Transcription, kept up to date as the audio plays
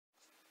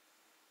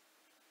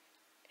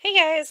Hey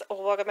guys,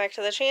 welcome back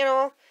to the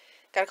channel.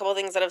 Got a couple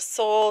things that have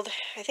sold.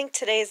 I think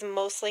today's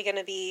mostly going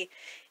to be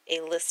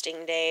a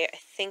listing day. I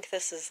think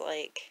this is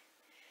like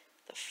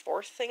the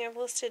fourth thing I've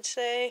listed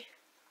today,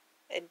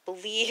 I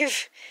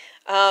believe.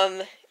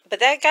 But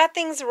that got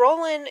things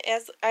rolling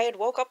as I had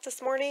woke up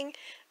this morning.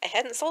 I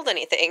hadn't sold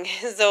anything.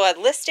 So a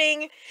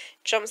listing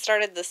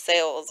jump-started the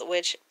sales,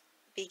 which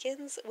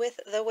begins with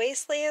The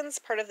Wastelands,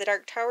 part of the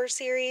Dark Tower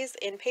series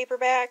in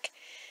paperback.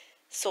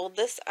 Sold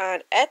this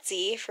on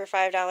Etsy for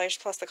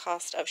 $5 plus the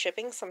cost of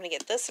shipping, so I'm going to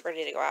get this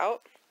ready to go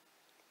out.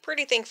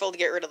 Pretty thankful to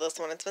get rid of this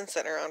one. It's been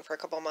sitting around for a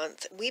couple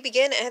months. We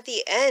Begin at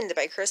the End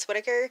by Chris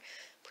Whitaker.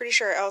 Pretty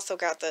sure I also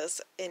got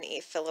this in a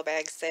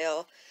fill-a-bag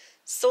sale.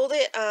 Sold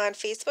it on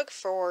Facebook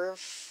for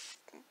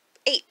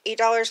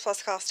 $8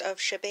 plus cost of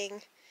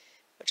shipping,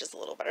 which is a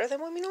little better than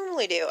what we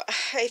normally do.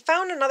 I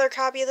found another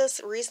copy of this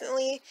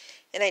recently,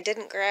 and I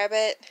didn't grab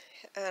it.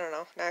 I don't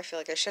know. Now I feel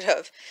like I should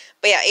have.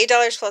 But yeah,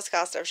 $8 plus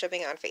cost of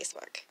shipping on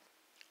Facebook.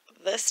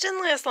 This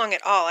didn't last long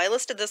at all. I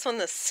listed this one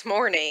this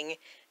morning,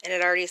 and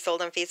it already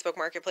sold on Facebook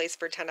Marketplace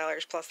for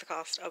 $10 plus the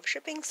cost of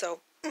shipping,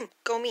 so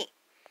go me.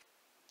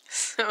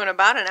 So in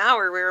about an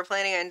hour, we were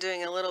planning on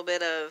doing a little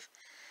bit of,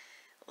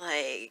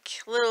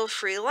 like, little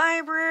free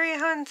library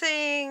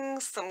hunting,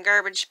 some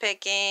garbage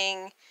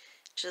picking,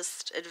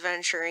 just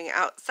adventuring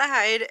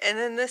outside, and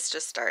then this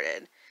just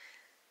started.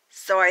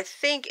 So I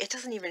think it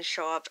doesn't even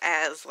show up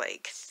as,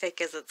 like,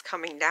 thick as it's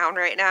coming down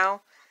right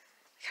now.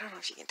 I don't know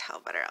if you can tell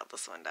better out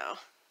this window.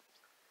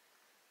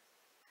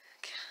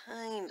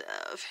 Kind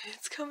of.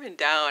 It's coming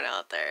down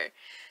out there.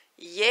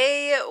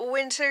 Yay,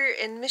 winter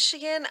in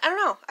Michigan. I don't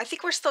know. I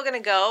think we're still going to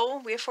go.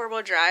 We have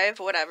four-wheel drive.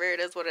 Whatever. It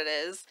is what it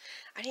is.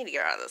 I need to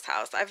get out of this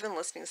house. I've been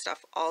listing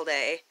stuff all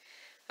day.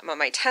 I'm on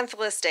my 10th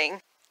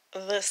listing.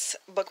 This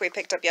book we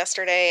picked up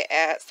yesterday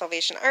at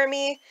Salvation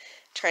Army.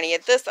 Trying to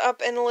get this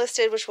up and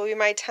listed, which will be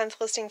my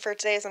 10th listing for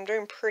today, so I'm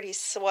doing pretty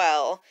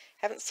swell.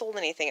 Haven't sold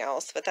anything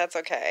else, but that's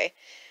okay.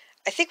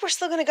 I think we're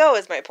still going to go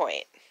is my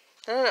point.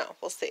 I don't know.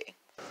 We'll see.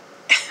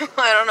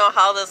 I don't know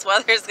how this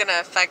weather is going to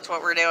affect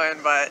what we're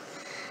doing, but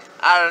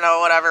I don't know.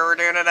 Whatever. We're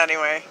doing it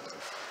anyway.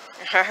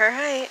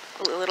 Alright.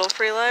 Little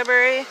free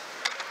library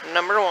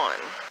number 1.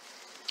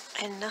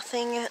 And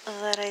nothing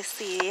that I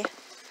see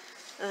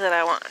that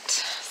I want.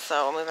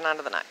 So moving on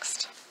to the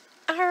next.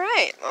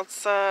 Alright.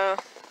 Let's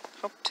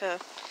hope to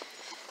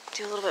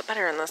do a little bit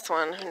better in this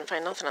one. I didn't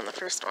find nothing on the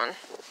first one.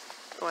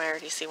 Oh, I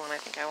already see one I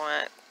think I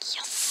want.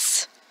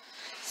 Yes!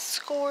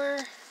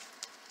 Score.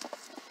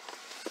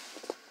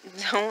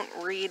 Don't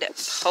read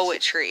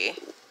poetry.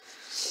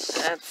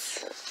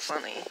 That's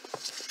funny.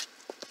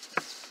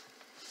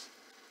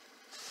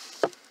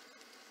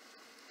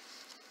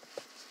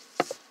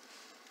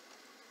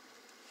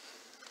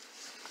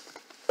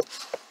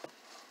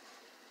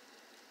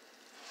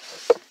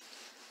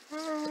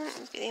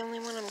 Be the only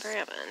one I'm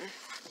grabbing.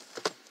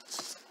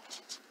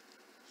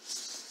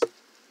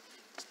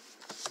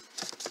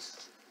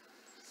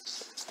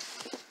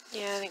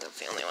 Yeah, I think that's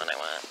the only one I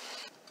want.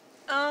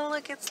 Oh,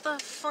 look, it's the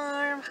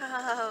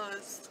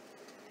farmhouse.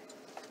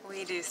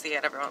 We do see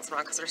it every once in a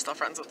while because we're still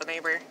friends with the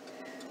neighbor.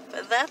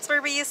 But that's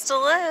where we used to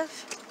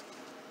live.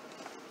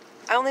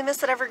 I only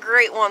miss it every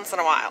great once in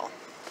a while.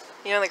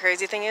 You know, the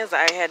crazy thing is,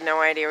 I had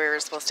no idea we were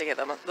supposed to get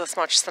this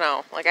much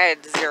snow. Like, I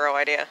had zero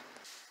idea.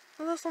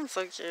 Oh, this one's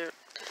so cute.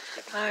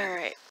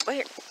 Alright.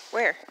 Wait,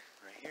 where?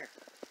 Right here.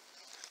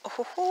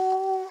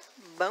 Oh,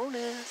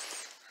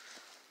 bonus.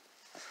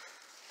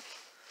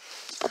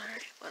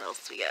 Alright, what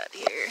else we got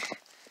here?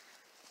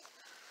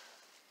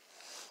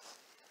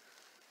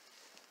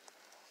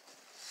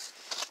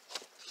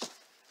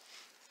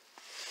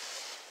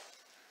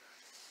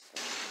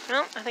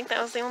 Well, I think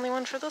that was the only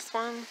one for this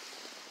one.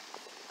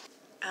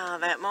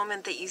 That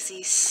moment that you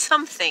see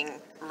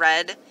something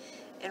red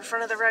in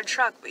front of the red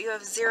truck, but you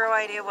have zero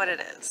idea what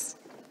it is.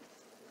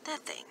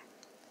 That thing.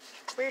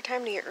 Weird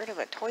time to get rid of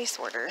a toy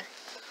sorter.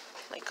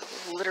 Like,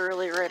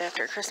 literally right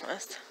after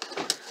Christmas.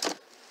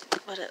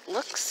 But it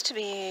looks to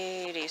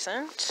be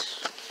decent.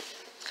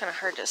 It's kind of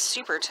hard to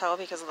super tell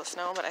because of the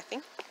snow, but I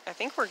think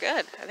we're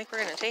good. I think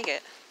we're gonna take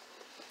it.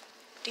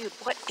 Dude,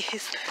 what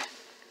is that?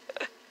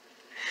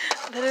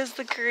 That is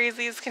the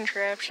craziest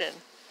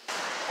contraption.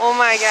 Oh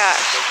my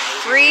gosh.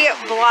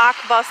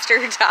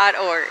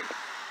 Freeblockbuster.org.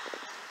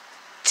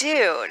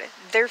 Dude,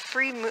 they're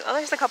free. Oh,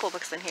 there's a couple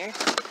books in here.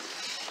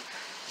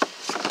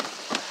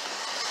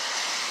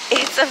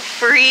 It's a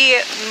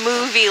free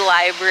movie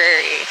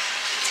library.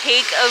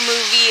 Take a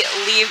movie,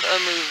 leave a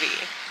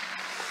movie.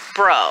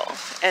 Bro.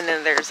 And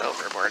then there's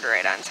Overboard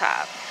right on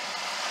top.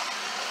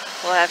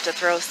 We'll have to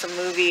throw some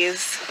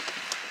movies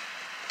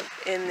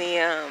in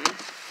the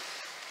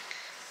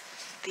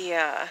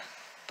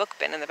book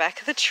bin in the back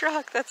of the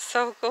truck. That's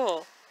so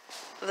cool.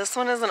 This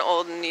one is an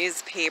old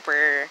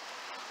newspaper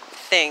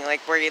thing,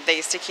 like where they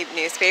used to keep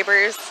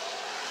newspapers.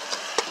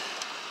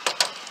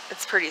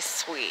 It's pretty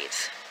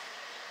sweet.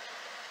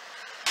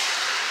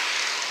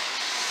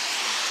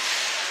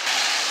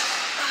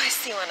 Oh, I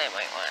see one I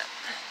might want.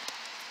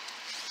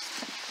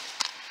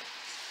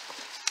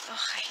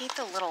 Oh, I hate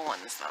the little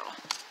ones though.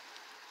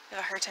 I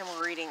have a hard time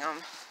reading them.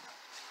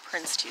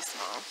 Print's too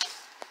small.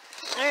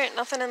 Alright,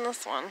 nothing in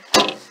this one.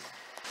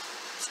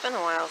 It's been a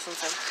while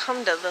since I've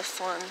come to this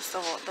one,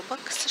 so the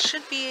books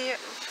should be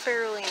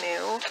fairly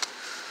new.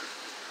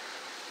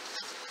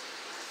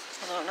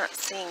 Although I'm not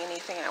seeing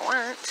anything I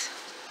want.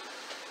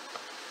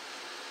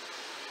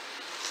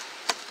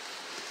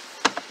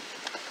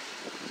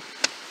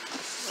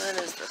 What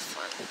is this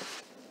one?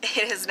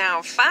 It is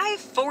now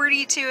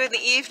 5:42 in the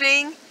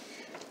evening,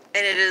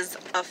 and it is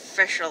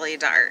officially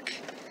dark.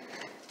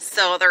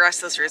 So the rest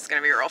of this route is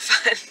going to be real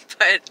fun,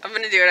 but I'm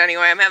going to do it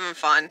anyway. I'm having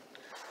fun.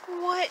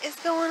 What is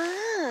going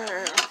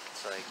on?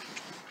 It's like,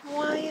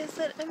 why is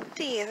it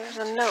empty? There's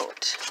a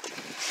note.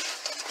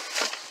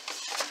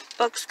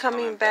 Books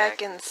coming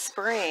back in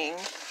spring.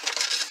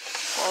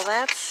 Well,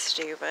 that's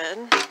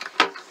stupid.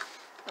 I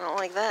don't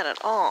like that at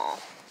all.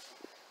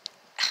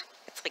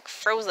 It's like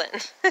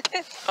frozen.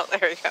 Oh,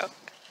 there we go.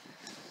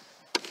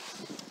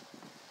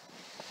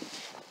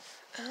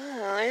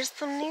 Oh, there's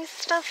some new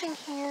stuff in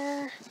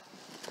here.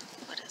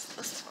 What is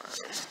this one?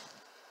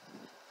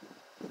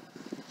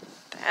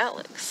 That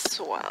looks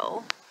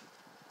swell.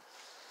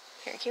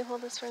 Here, can you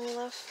hold this for me,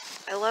 love?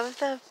 I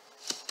love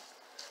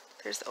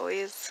there's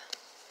always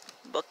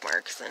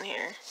bookmarks in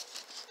here.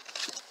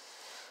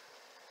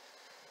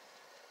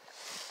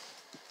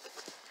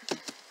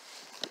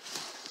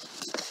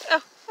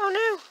 Oh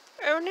no,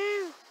 oh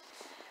no.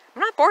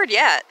 I'm not bored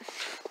yet.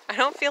 I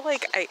don't feel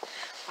like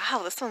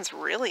wow, this one's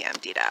really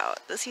emptied out.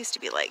 This used to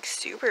be like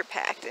super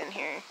packed in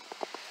here.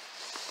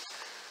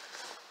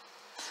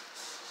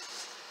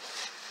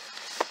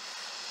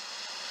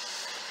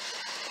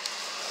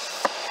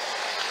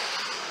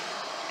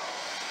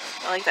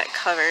 I like that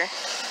cover.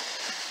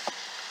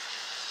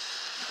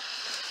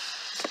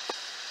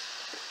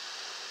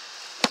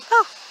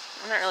 Oh,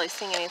 I'm not really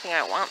seeing anything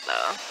I want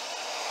though.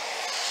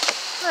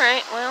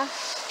 Alright, well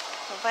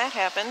that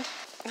happened.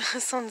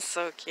 This one's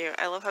so cute.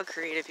 I love how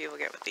creative people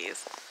get with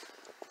these.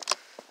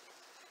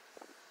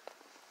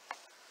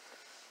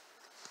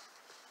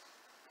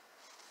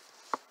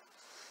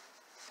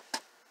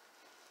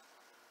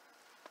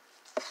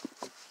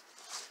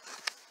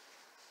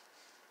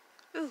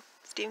 Ooh,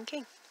 Stephen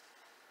King.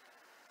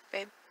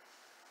 Babe.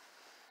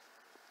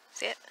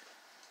 See it?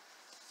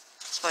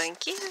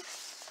 Thank you.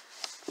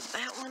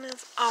 That one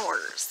is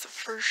ours,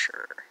 for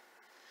sure.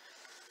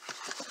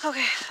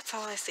 Okay, that's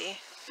all I see.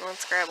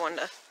 Let's grab one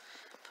to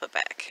put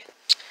back.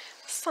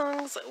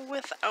 Songs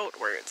Without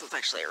Words is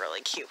actually a really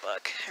cute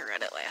book. I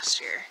read it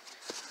last year.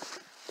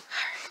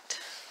 Alright.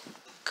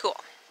 Cool.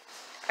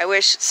 I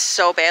wish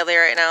so badly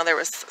right now there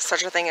was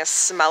such a thing as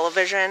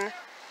smell-o-vision.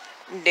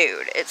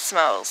 Dude, it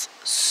smells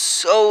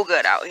so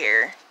good out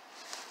here.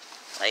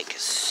 Like,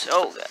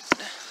 so good.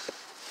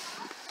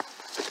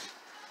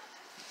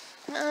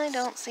 I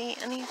don't see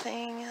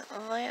anything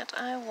that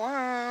I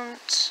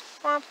want.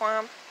 Womp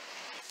womp.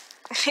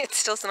 It's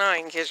still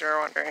snowing, in case you were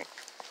wondering.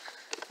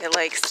 It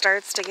like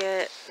starts to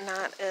get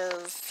not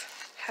as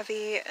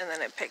heavy and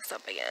then it picks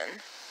up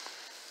again.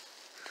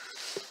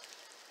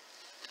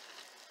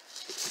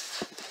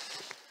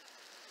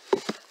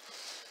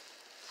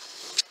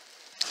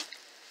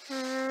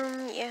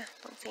 Yeah,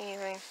 don't see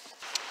anything.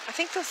 I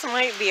think this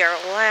might be our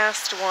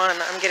last one.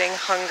 I'm getting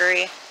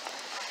hungry.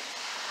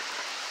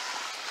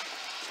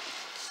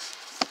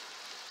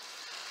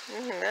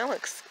 That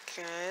looks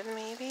good,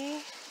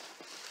 maybe.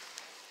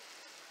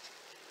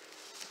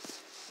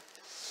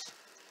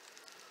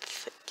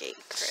 It's a gate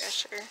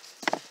crasher.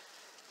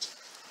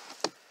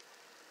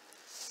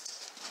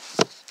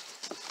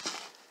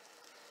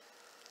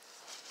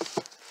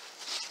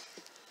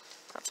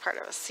 That's part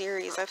of a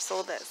series. I've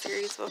sold that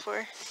series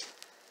before.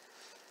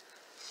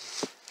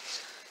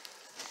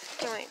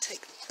 I might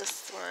take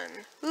this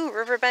one. Ooh,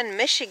 Riverbend,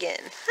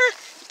 Michigan. Huh,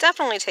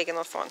 definitely taking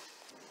this one.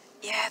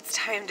 Yeah, it's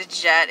time to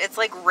jet. It's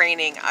like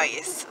raining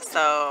ice,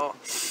 so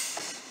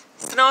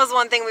snow is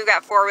one thing. We've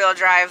got four-wheel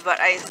drive, but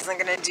ice isn't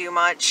going to do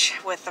much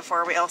with the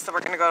four-wheel, so we're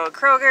going to go to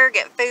Kroger,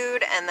 get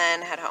food, and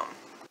then head home.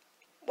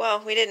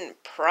 Well, we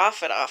didn't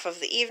profit off of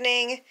the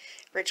evening.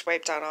 Rich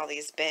wiped down all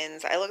these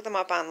bins. I looked them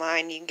up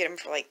online. You can get them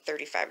for like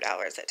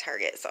 $35 at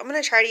Target, so I'm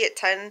going to try to get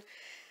 10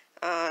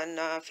 on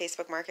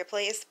Facebook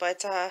Marketplace,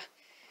 but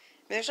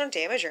there's no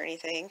damage or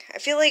anything. I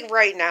feel like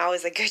right now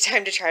is a good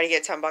time to try to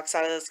get 10 bucks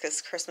out of this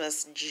because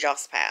Christmas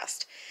just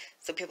passed.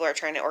 So people are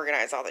trying to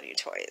organize all the new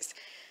toys.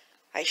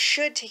 I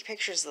should take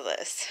pictures of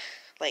this,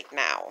 like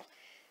now.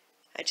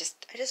 I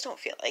just don't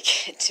feel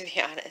like it, to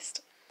be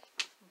honest.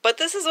 But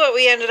this is what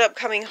we ended up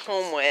coming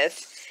home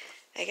with.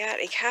 I got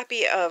a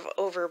copy of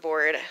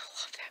Overboard. I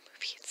love that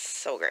movie. It's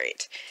so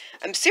great.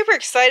 I'm super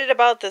excited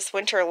about this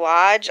Winter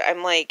Lodge.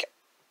 I'm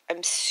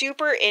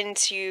super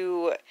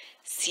into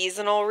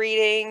seasonal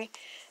reading,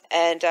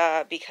 and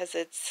because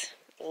it's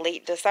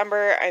late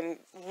December, I'm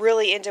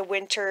really into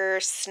winter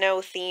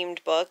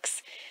snow-themed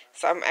books,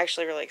 so I'm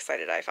actually really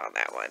excited I found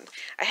that one.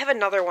 I have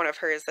another one of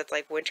hers that's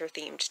like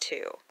winter-themed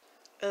too.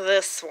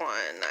 This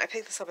one, I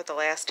picked this up at the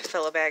last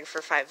Fill-A-Bag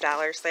for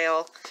 $5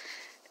 sale,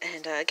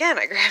 And again,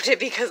 I grabbed it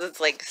because it's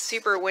like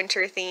super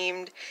winter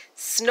themed.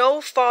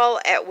 Snowfall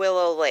at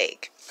Willow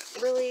Lake.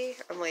 Really?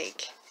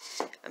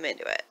 I'm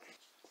into it.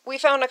 We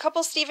found a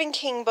couple Stephen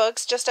King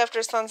books, Just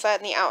After Sunset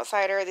and The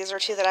Outsider. These are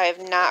two that I have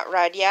not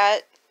read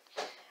yet.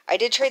 I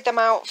did trade them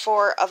out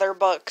for other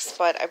books,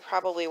 but I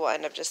probably will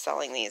end up just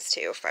selling these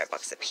two.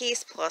 $5 a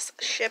piece plus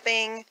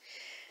shipping.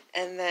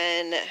 And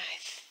then, I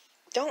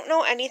don't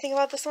know anything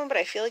about this one, but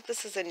I feel like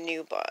this is a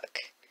new book.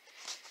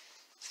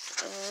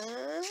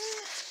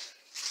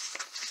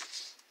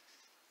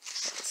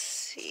 Let's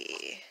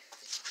see.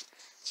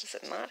 Does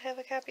it not have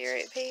a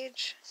copyright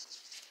page?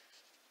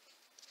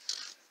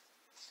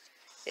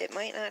 It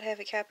might not have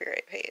a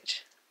copyright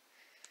page.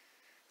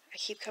 I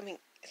keep coming...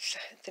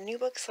 The new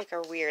books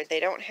are weird. They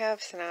don't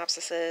have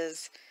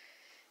synopsises,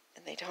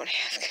 and they don't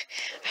have...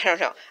 I don't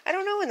know. I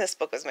don't know when this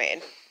book was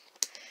made.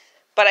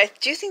 But I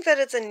do think that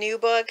it's a new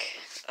book.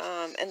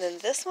 And then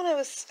this one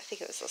I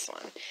think it was this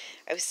one.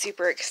 I was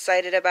super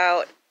excited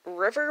about.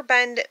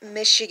 Riverbend,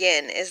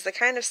 Michigan is the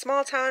kind of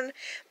small town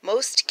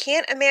most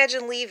can't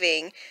imagine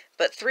leaving,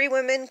 but 3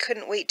 women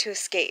couldn't wait to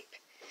escape.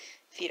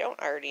 If you don't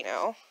already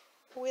know,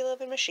 we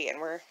live in Michigan.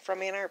 We're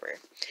from Ann Arbor.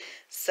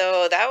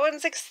 So that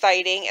one's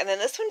exciting. And then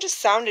this one just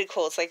sounded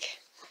cool. It's like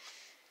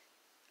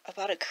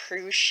about a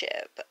cruise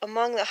ship.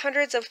 Among the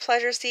hundreds of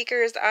pleasure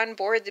seekers on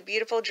board the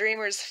Beautiful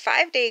Dreamers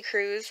 5-day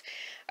cruise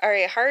are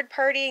a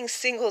hard-partying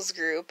singles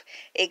group,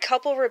 a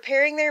couple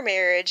repairing their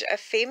marriage, a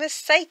famous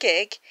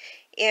psychic,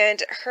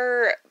 and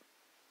her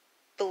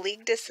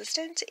beleaguered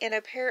assistant, and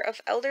a pair of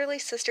elderly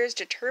sisters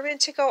determined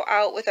to go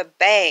out with a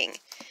bang.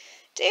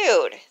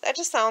 Dude, that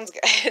just sounds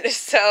good.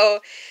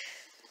 So,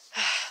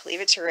 leave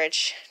it to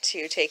Rich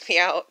to take me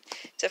out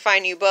to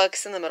find new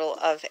books in the middle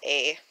of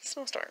a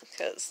snowstorm,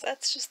 because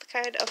that's just the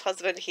kind of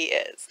husband he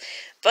is.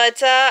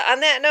 But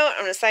on that note,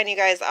 I'm going to sign you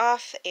guys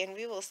off, and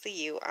we will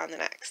see you on the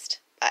next.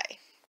 Bye.